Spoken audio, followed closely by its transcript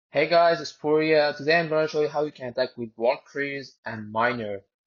Hey guys, it's Puria. Today I'm going to show you how you can attack with valkyries and miner.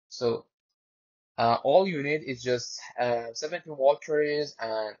 So all you need is just 17 valkyries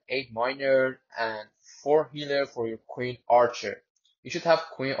and 8 miner and 4 healer for your queen archer. You should have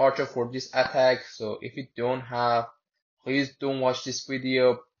queen archer for this attack. So if you don't have, please don't watch this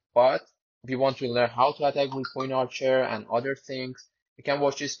video. But if you want to learn how to attack with queen archer and other things, you can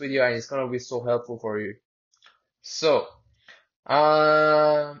watch this video and it's gonna be so helpful for you. So.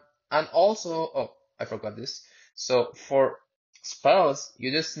 Um, and also, oh, I forgot this. So for spells,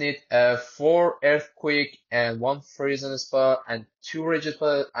 you just need 4 earthquake and 1 frozen spell and 2 rage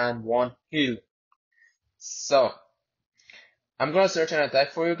spell and 1 heal. So I'm gonna search an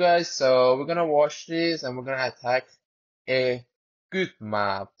attack for you guys. So we're gonna watch this and we're gonna attack a good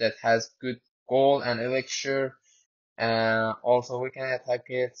map that has good gold and elixir. And also we can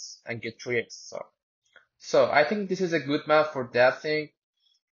attack it and get 3x. So I think this is a good map for that thing.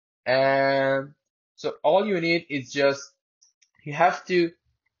 And so all you need is just you have to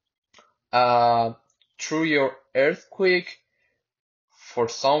through your earthquake for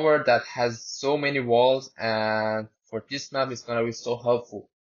somewhere that has so many walls, and for this map it's gonna be so helpful.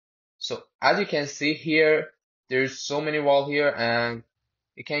 So as you can see here, there's so many walls here, and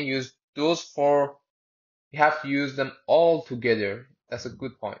you can use those four. You have to use them all together. That's a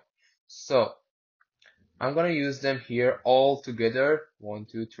good point. So I'm gonna use them here all together. 1,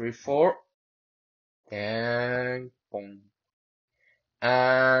 2, 3, 4. And boom.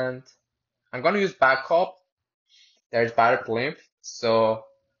 And I'm gonna use backup. There's battle blimp, so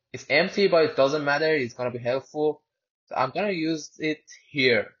it's empty, but it doesn't matter. It's gonna be helpful. So I'm gonna use it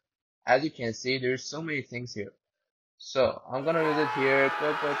here. As you can see, there's so many things here. So I'm gonna use it here.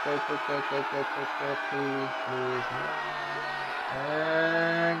 Go, go, go, go, go, go, go, go, go, please, please.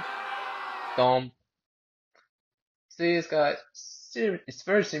 And dump. See this guys. It's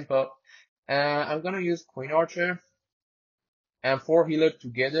very simple. And I'm gonna use Queen Archer and 4 healer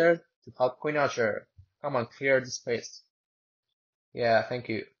together to help Queen Archer. Come on, clear the space. Yeah, thank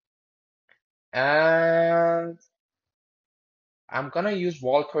you. And I'm gonna use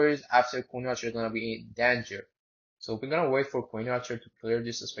valkyries after Queen Archer is gonna be in danger. So we're gonna wait for Queen Archer to clear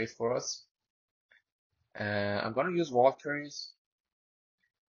this space for us. I'm gonna use valkyries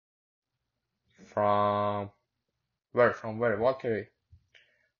from where? From where? Valkyrie.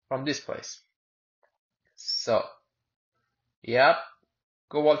 From this place. So, yep.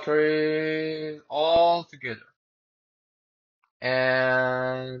 Go valkyries all together.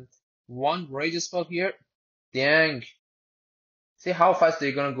 And 1 rage spell here. Dang. See how fast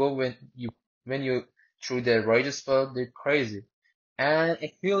they're gonna go when you through the rage spell. They're crazy. And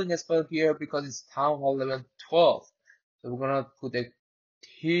a healing spell here because it's town hall level 12. So we're gonna put a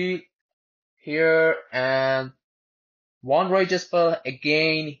heal here and 1 rage spell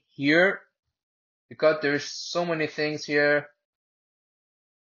again here because there's so many things here.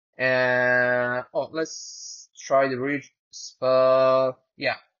 And oh, let's try the rage spell.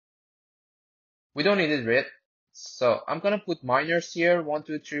 Yeah, we don't need it red. So I'm gonna put miners here. 1,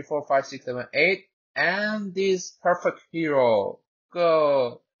 2, 3, 4, 5, 6, 7, 8, and this perfect hero.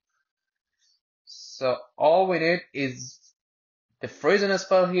 Go. So all we need is the frozen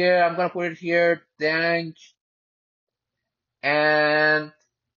spell here. I'm gonna put it here. Dang. And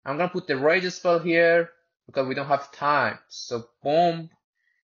I'm gonna put the rage spell here because we don't have time. So boom.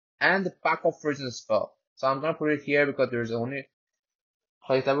 And the backup frozen spell. So I'm gonna put it here because there's only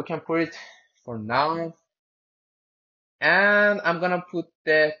place that we can put it for now. And I'm gonna put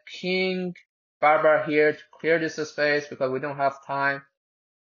the King Barbar here to clear this space because we don't have time.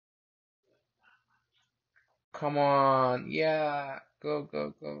 Come on, yeah, go,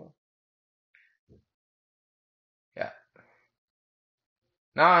 go, go. Yeah.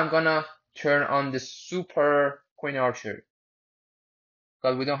 Now I'm gonna turn on the Super Queen Archer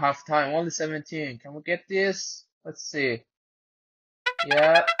because we don't have time. Only 17. Can we get this? Let's see.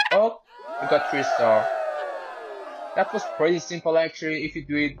 Yeah. Oh, we got 3 star. That was pretty simple actually if you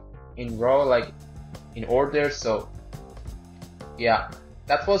do it in row, like in order. So yeah,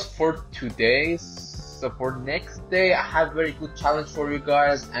 that was for today. So for next day I have very good challenge for you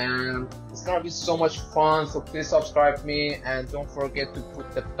guys and it's gonna be so much fun. So please subscribe me and don't forget to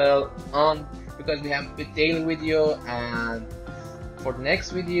put the bell on because we have a daily video. And for the next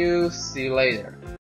video, see you later.